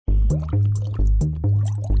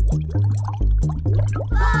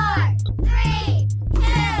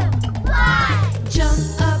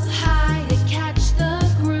Jump up high to catch the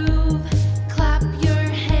groove. Clap your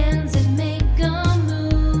hands and make a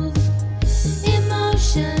move.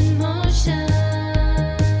 Emotion, motion.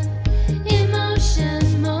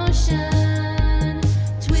 Emotion, motion.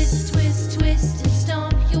 Twist, twist, twist and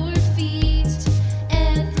stomp your feet.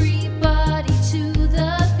 Everybody to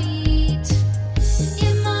the beat.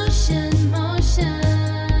 Emotion, motion.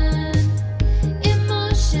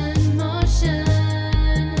 Emotion, motion.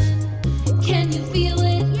 Can you feel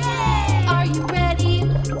it? Yeah! Are you ready?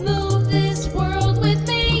 Move this world with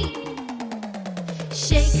me.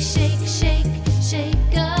 Shake, shake, shake,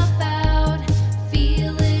 shake about.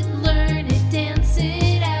 Feel it, learn it, dance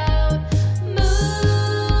it out.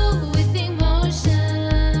 Move with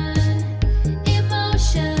emotion.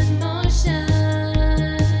 Emotion, motion.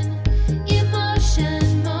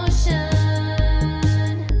 Emotion, motion.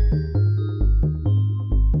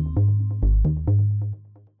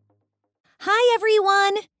 Hi,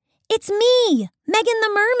 everyone. It's me, Megan the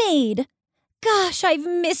Mermaid. Gosh, I've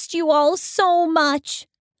missed you all so much.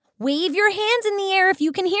 Wave your hands in the air if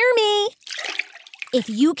you can hear me. If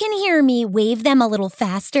you can hear me, wave them a little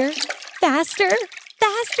faster. Faster,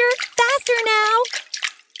 faster, faster now.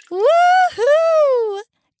 Woohoo!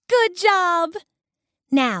 Good job.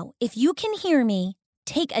 Now, if you can hear me,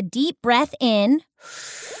 take a deep breath in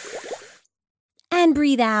and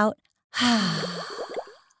breathe out.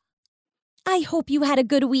 I hope you had a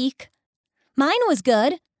good week. Mine was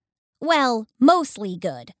good. Well, mostly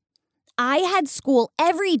good. I had school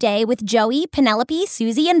every day with Joey, Penelope,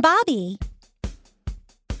 Susie, and Bobby.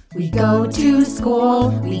 We go to school,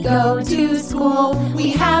 we go to school. We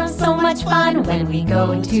have so much fun when we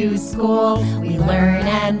go to school. We learn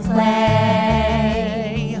and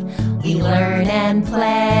play. We learn and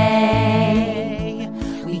play.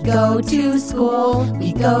 We go to school,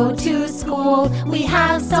 we go to school. We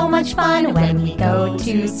have so much fun when we go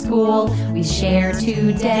to school. We share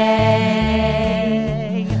today.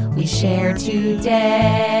 We share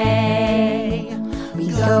today. We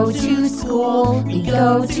go to school, we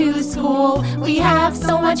go to school. We have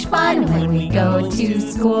so much fun when we go to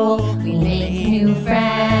school. We make new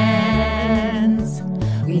friends.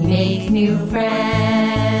 We make new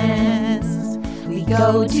friends. We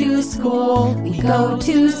go to school, we go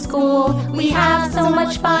to school. We have so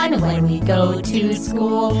much fun when we go to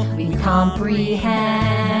school. We comprehend.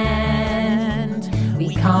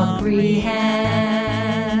 We comprehend.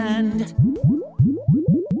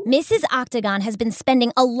 Mrs. Octagon has been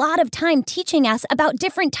spending a lot of time teaching us about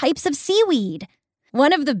different types of seaweed.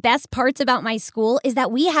 One of the best parts about my school is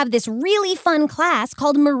that we have this really fun class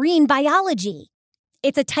called marine biology.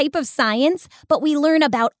 It's a type of science, but we learn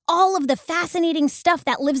about all of the fascinating stuff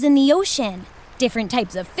that lives in the ocean. Different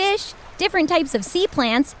types of fish, different types of sea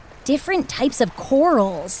plants, different types of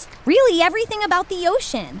corals. Really everything about the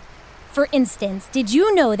ocean. For instance, did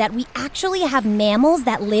you know that we actually have mammals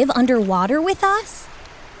that live underwater with us?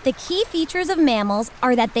 The key features of mammals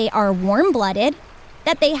are that they are warm-blooded,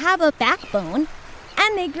 that they have a backbone,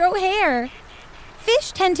 and they grow hair.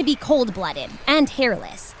 Fish tend to be cold-blooded and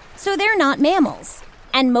hairless, so they're not mammals.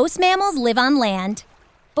 And most mammals live on land.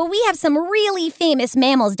 But we have some really famous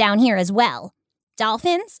mammals down here as well.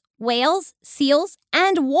 Dolphins, whales, seals,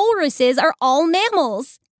 and walruses are all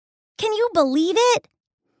mammals. Can you believe it?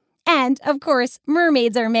 And, of course,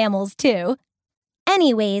 mermaids are mammals too.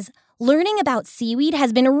 Anyways, learning about seaweed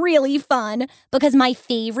has been really fun because my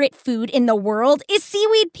favorite food in the world is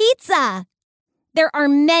seaweed pizza. There are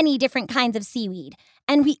many different kinds of seaweed,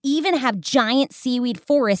 and we even have giant seaweed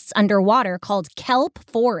forests underwater called kelp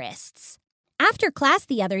forests. After class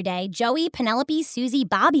the other day, Joey, Penelope, Susie,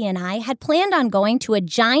 Bobby, and I had planned on going to a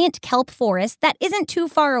giant kelp forest that isn't too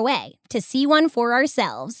far away to see one for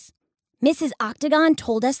ourselves. Mrs. Octagon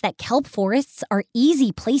told us that kelp forests are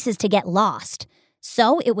easy places to get lost,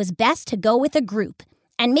 so it was best to go with a group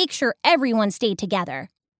and make sure everyone stayed together.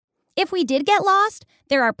 If we did get lost,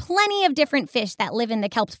 there are plenty of different fish that live in the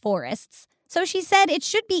kelp forests, so she said it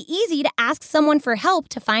should be easy to ask someone for help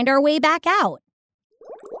to find our way back out.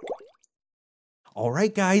 All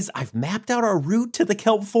right, guys, I've mapped out our route to the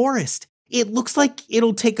kelp forest. It looks like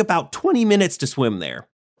it'll take about 20 minutes to swim there.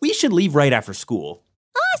 We should leave right after school.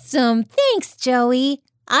 Awesome! Thanks, Joey.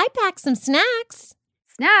 I packed some snacks.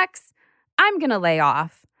 Snacks? I'm gonna lay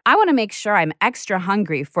off. I want to make sure I'm extra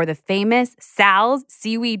hungry for the famous Sal's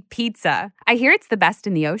Seaweed Pizza. I hear it's the best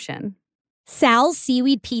in the ocean. Sal's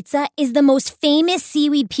Seaweed Pizza is the most famous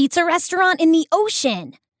seaweed pizza restaurant in the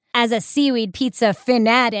ocean. As a seaweed pizza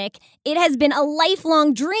fanatic, it has been a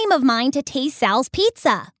lifelong dream of mine to taste Sal's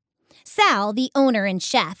pizza. Sal, the owner and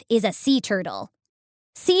chef, is a sea turtle.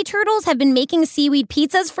 Sea turtles have been making seaweed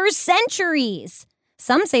pizzas for centuries.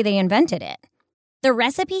 Some say they invented it. The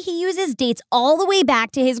recipe he uses dates all the way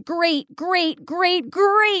back to his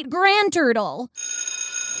great-great-great-great-grand turtle.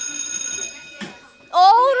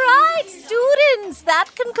 All right, students, that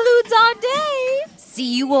concludes our day.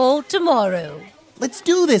 See you all tomorrow. Let's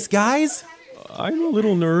do this, guys. I'm a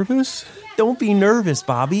little nervous. Don't be nervous,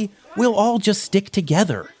 Bobby. We'll all just stick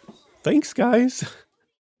together. Thanks, guys.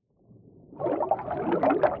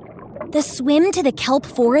 The swim to the kelp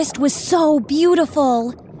forest was so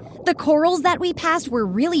beautiful. The corals that we passed were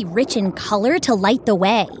really rich in color to light the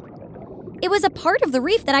way. It was a part of the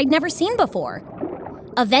reef that I'd never seen before.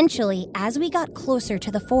 Eventually, as we got closer to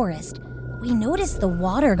the forest, we noticed the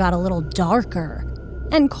water got a little darker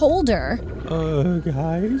and colder.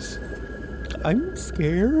 Guys, I'm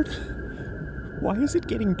scared. Why is it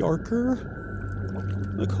getting darker?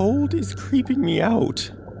 The cold is creeping me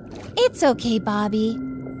out. It's okay, Bobby.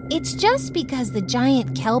 It's just because the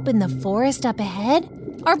giant kelp in the forest up ahead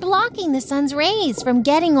are blocking the sun's rays from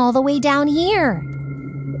getting all the way down here.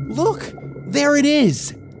 Look, there it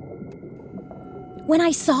is. When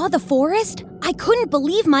I saw the forest, I couldn't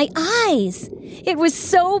believe my eyes. It was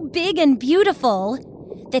so big and beautiful.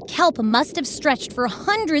 The kelp must have stretched for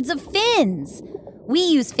hundreds of fins. We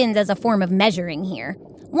use fins as a form of measuring here.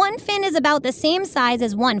 One fin is about the same size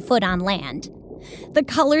as 1 foot on land. The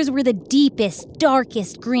colors were the deepest,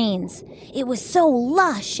 darkest greens. It was so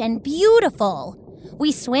lush and beautiful.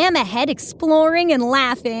 We swam ahead exploring and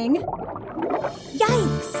laughing.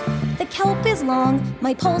 Yikes! The kelp is long,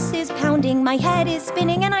 my pulse is pounding, my head is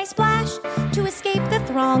spinning, and I splash to escape the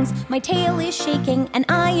throngs. My tail is shaking, and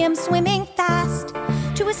I am swimming fast.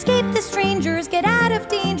 To escape the strangers, get out of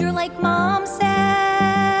danger like Mom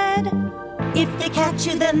said. If they catch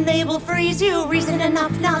you, then they will freeze you. Reason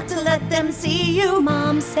enough not to let them see you,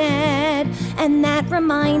 Mom said. And that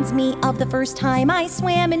reminds me of the first time I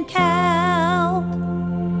swam in kelp.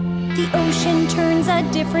 The ocean turns a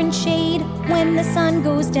different shade when the sun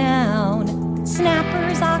goes down.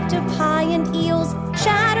 Snappers, octopi, and eels,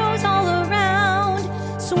 shadows all around.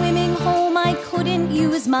 Swimming home, I couldn't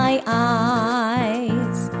use my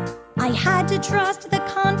eyes. I had to trust the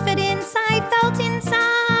confidence I felt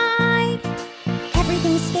inside.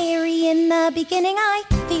 Everything's scary in the beginning. I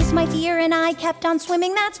faced my fear and I kept on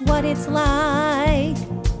swimming. That's what it's like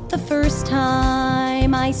the first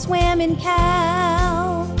time I swam in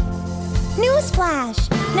kelp. Newsflash!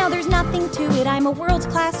 Now there's nothing to it. I'm a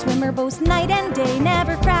world-class swimmer, both night and day,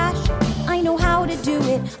 never crash. I know how to do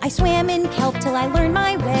it. I swam in kelp till I learned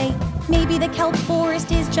my way. Maybe the kelp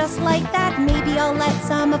forest is just like that. Maybe I'll let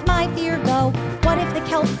some of my fear go. What if the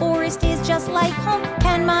kelp forest is just like home?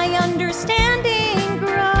 Can my understanding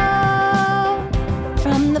grow?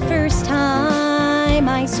 From the first time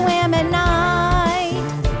I swam at night,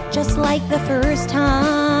 just like the first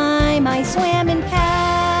time I swam in kelp.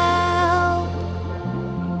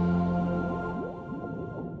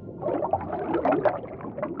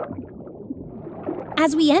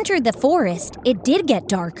 As we entered the forest, it did get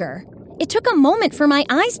darker. It took a moment for my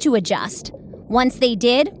eyes to adjust. Once they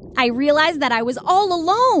did, I realized that I was all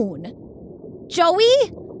alone.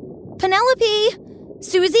 Joey? Penelope?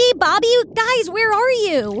 Susie? Bobby? Guys, where are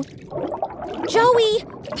you? Joey?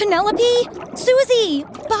 Penelope? Susie?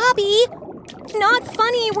 Bobby? Not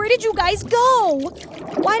funny. Where did you guys go?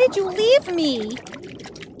 Why did you leave me?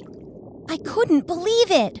 I couldn't believe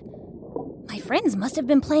it. My friends must have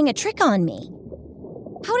been playing a trick on me.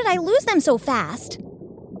 How did I lose them so fast?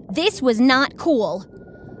 This was not cool.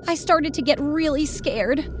 I started to get really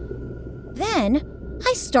scared. Then,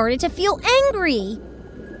 I started to feel angry.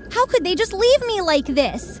 How could they just leave me like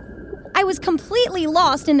this? I was completely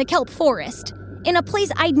lost in the kelp forest, in a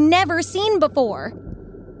place I'd never seen before.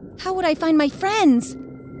 How would I find my friends?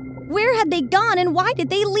 Where had they gone and why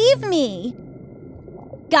did they leave me?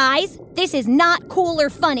 Guys, this is not cool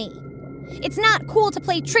or funny. It's not cool to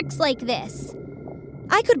play tricks like this.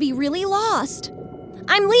 I could be really lost.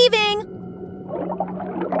 I'm leaving!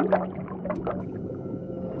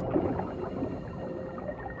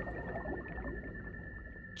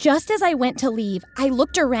 Just as I went to leave, I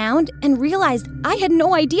looked around and realized I had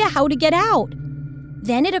no idea how to get out.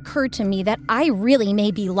 Then it occurred to me that I really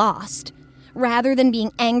may be lost. Rather than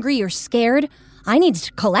being angry or scared, I needed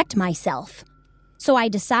to collect myself. So I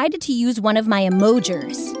decided to use one of my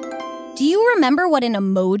emojers. Do you remember what an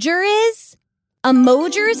emojer is?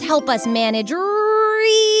 Emojers help us manage really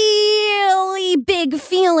big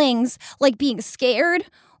feelings, like being scared,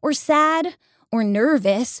 or sad, or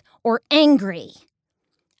nervous, or angry.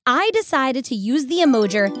 I decided to use the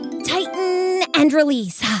emojer tighten and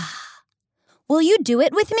release. Will you do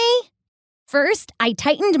it with me? First, I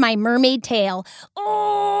tightened my mermaid tail.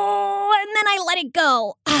 Oh, and then I let it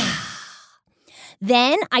go.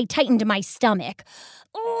 Then I tightened my stomach.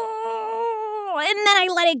 Oh, and then I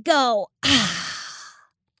let it go.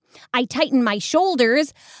 I tightened my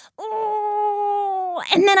shoulders. Oh,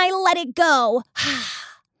 and then I let it go.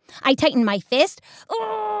 I tightened my fist.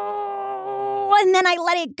 Oh, and then I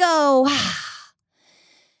let it go.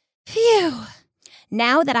 Phew.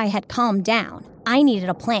 Now that I had calmed down, I needed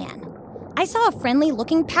a plan. I saw a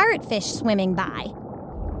friendly-looking parrotfish swimming by.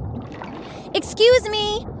 Excuse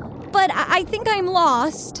me, but I think I'm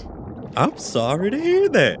lost. I'm sorry to hear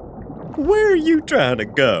that. Where are you trying to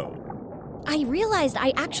go? I realized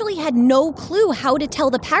I actually had no clue how to tell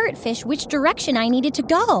the parrotfish which direction I needed to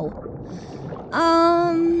go.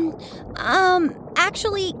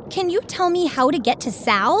 Actually, can you tell me how to get to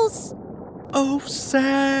Sal's? Oh,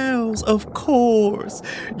 Sal's, of course.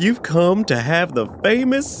 You've come to have the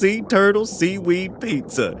famous sea turtle seaweed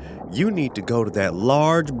pizza. You need to go to that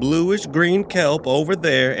large bluish-green kelp over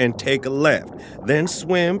there and take a left. Then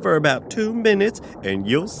swim for about 2 minutes and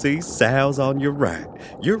you'll see Sal's on your right.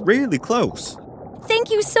 You're really close.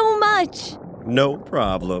 Thank you so much. No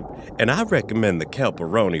problem. And I recommend the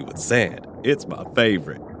kelparoni with sand. It's my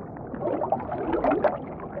favorite.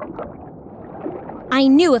 I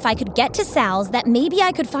knew if I could get to Sal's that maybe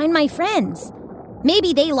I could find my friends.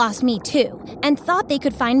 Maybe they lost me too and thought they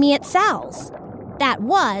could find me at Sal's. That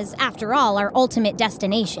was, after all, our ultimate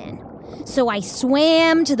destination. So I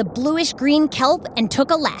swam to the bluish-green kelp and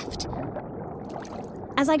took a left.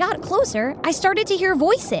 As I got closer, I started to hear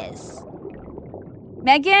voices.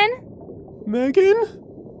 Megan?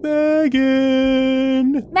 Megan?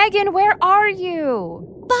 Megan! Megan, where are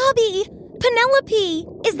you? Bobby! Penelope!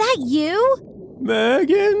 Is that you?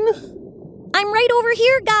 Megan? I'm right over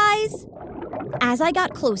here, guys! As I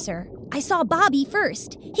got closer, I saw Bobby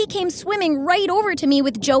first. He came swimming right over to me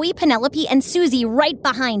with Joey, Penelope, and Susie right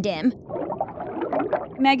behind him.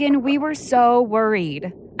 Megan, we were so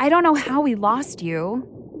worried. I don't know how we lost you.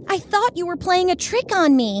 I thought you were playing a trick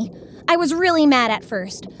on me. I was really mad at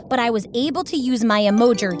first, but I was able to use my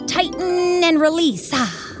emoji, tighten and release,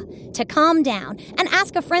 to calm down and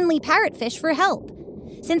ask a friendly parrotfish for help.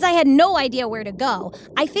 Since I had no idea where to go,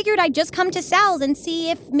 I figured I'd just come to Sal's and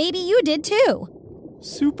see if maybe you did too.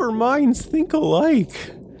 Super minds think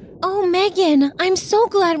alike. Oh, Megan, I'm so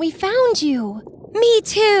glad we found you. Me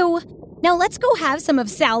too. Now let's go have some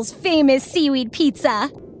of Sal's famous seaweed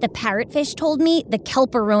pizza. The parrotfish told me the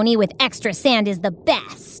kelparoni with extra sand is the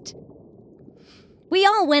best. We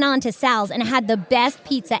all went on to Sal's and had the best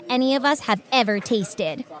pizza any of us have ever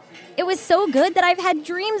tasted. It was so good that I've had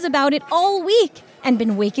dreams about it all week and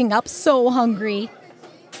been waking up so hungry.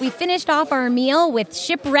 We finished off our meal with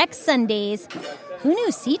shipwreck sundaes. Who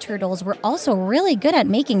knew sea turtles were also really good at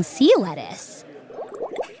making sea lettuce?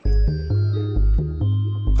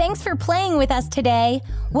 Thanks for playing with us today.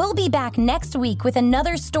 We'll be back next week with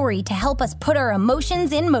another story to help us put our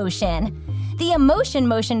emotions in motion. The Emotion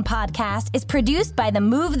Motion podcast is produced by the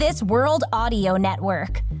Move This World Audio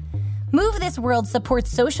Network. Move This World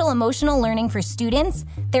supports social-emotional learning for students,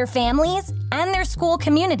 their families, and their school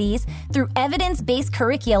communities through evidence-based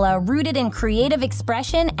curricula rooted in creative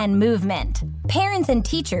expression and movement. Parents and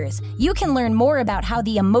teachers, you can learn more about how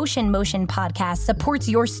the Emotion Motion podcast supports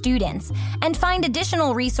your students and find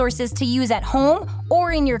additional resources to use at home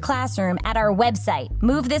or in your classroom at our website,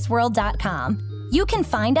 movethisworld.com. You can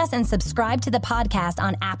find us and subscribe to the podcast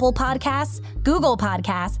on Apple Podcasts, Google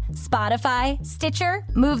Podcasts, Spotify, Stitcher,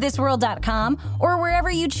 movethisworld.com, or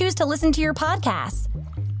wherever you choose to listen to your podcasts.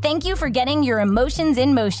 Thank you for getting your emotions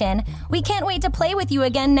in motion. We can't wait to play with you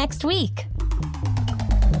again next week.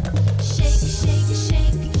 Shake, shake,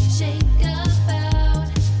 shake.